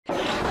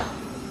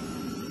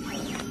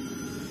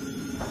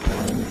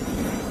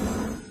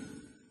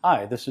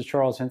Hi, this is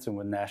Charles Henson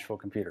with Nashville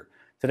Computer.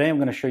 Today I'm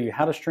going to show you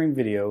how to stream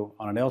video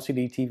on an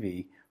LCD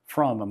TV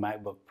from a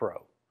MacBook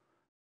Pro.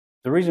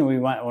 The reason we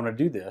might want to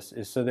do this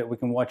is so that we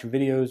can watch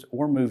videos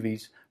or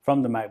movies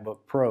from the MacBook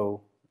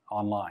Pro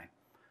online.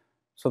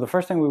 So the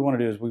first thing we want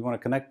to do is we want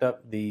to connect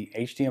up the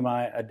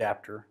HDMI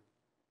adapter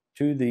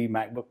to the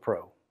MacBook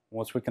Pro.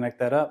 Once we connect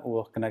that up,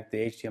 we'll connect the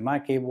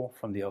HDMI cable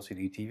from the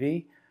LCD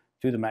TV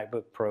to the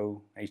MacBook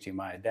Pro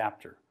HDMI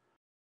adapter.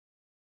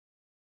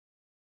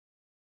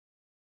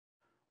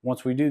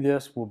 Once we do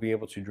this, we'll be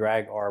able to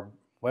drag our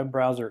web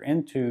browser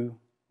into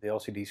the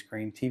LCD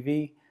screen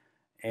TV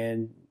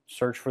and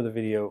search for the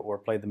video or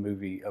play the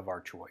movie of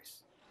our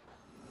choice.